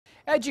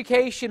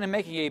Education and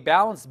making a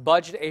balanced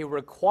budget a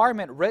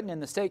requirement written in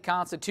the state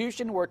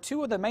constitution were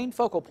two of the main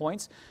focal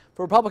points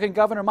for Republican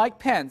Governor Mike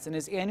Pence in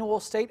his annual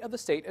State of the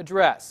State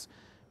address.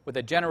 With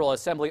the General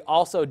Assembly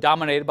also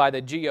dominated by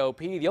the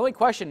GOP, the only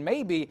question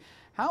may be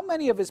how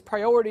many of his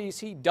priorities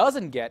he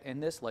doesn't get in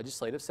this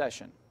legislative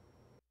session.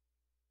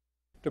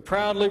 To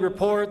proudly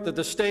report that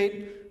the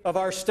state of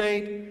our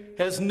state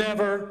has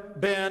never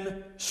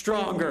been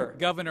stronger.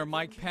 Governor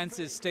Mike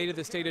Pence's State of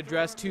the State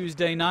address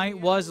Tuesday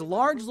night was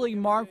largely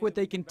marked with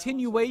a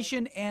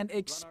continuation and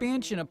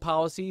expansion of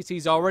policies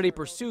he's already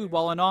pursued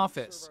while in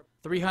office.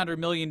 $300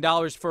 million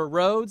for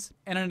roads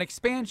and an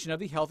expansion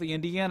of the Healthy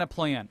Indiana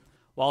plan.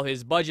 While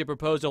his budget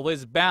proposal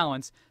is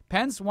balanced,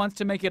 Pence wants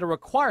to make it a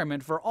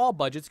requirement for all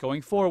budgets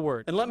going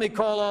forward. And let me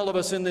call all of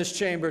us in this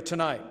chamber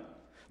tonight.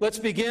 Let's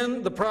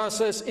begin the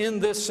process in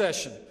this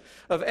session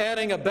of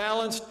adding a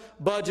balanced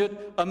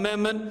budget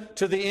amendment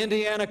to the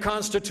Indiana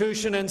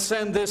Constitution and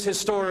send this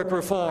historic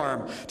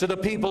reform to the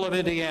people of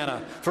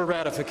Indiana for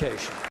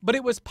ratification. But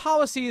it was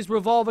policies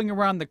revolving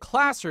around the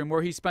classroom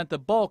where he spent the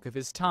bulk of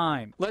his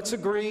time. Let's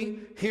agree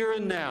here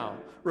and now,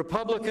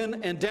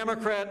 Republican and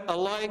Democrat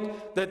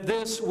alike, that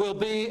this will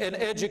be an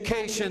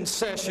education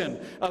session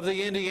of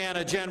the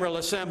Indiana General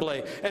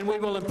Assembly, and we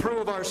will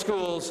improve our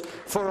schools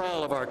for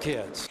all of our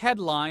kids.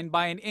 Headlined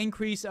by an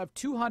increase of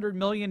 $200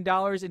 million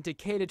into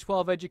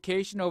K-12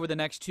 education over the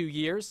next 2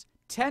 years,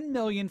 $10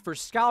 million for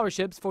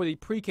scholarships for the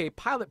pre-K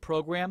pilot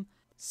program,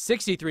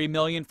 $63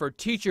 million for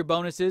teacher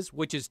bonuses,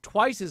 which is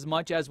twice as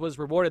much as was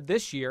rewarded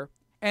this year,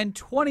 and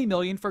 $20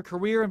 million for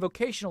career and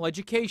vocational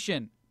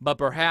education. But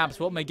perhaps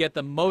what may get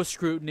the most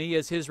scrutiny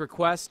is his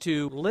request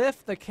to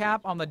lift the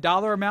cap on the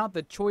dollar amount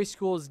that choice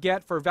schools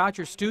get for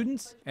voucher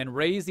students and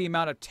raise the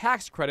amount of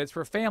tax credits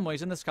for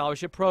families in the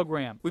scholarship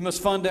program. We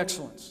must fund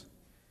excellence.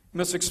 We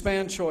must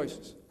expand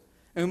choices.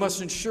 And we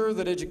must ensure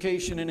that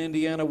education in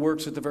Indiana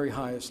works at the very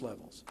highest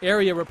levels.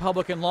 Area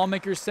Republican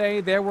lawmakers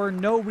say there were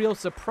no real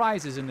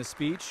surprises in the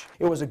speech.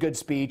 It was a good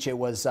speech. It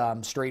was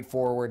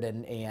straightforward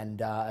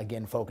and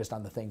again, focused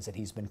on the things that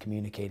he's been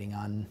communicating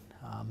on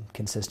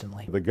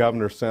consistently. The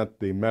governor sent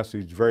the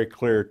message very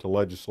clear to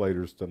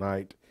legislators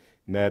tonight,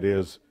 and that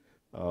is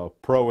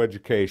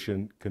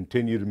pro-education,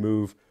 continue to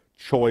move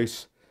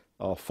choice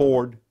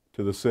forward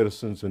to the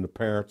citizens and the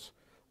parents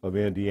of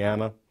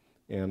Indiana.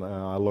 And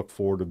I look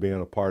forward to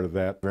being a part of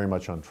that. Very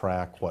much on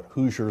track, what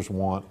Hoosiers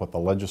want, what the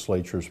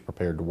legislature is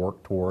prepared to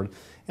work toward.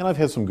 And I've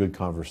had some good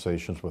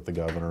conversations with the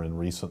governor in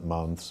recent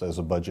months as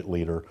a budget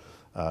leader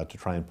to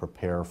try and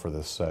prepare for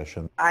this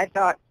session. I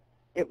thought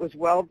it was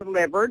well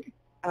delivered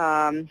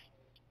and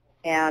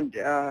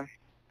I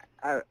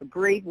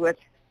agreed with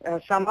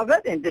some of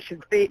it and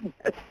disagreed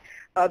with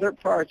other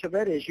parts of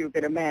it, as you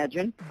could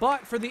imagine.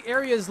 But for the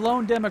area's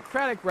lone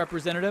Democratic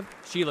representative,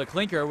 Sheila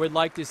Klinker would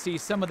like to see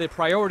some of the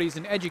priorities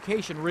in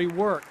education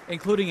reworked,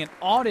 including an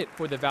audit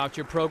for the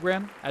voucher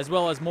program, as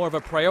well as more of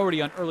a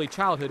priority on early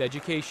childhood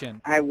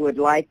education. I would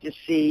like to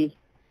see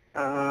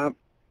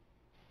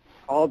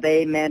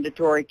all-day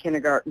mandatory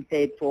kindergarten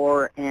paid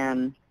for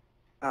and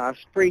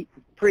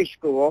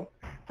preschool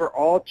for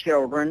all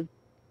children.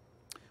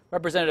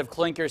 Representative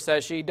Klinker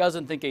says she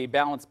doesn't think a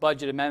balanced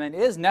budget amendment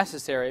is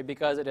necessary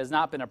because it has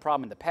not been a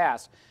problem in the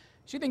past.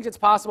 She thinks it's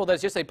possible that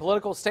it's just a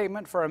political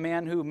statement for a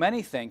man who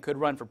many think could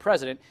run for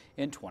president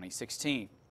in 2016.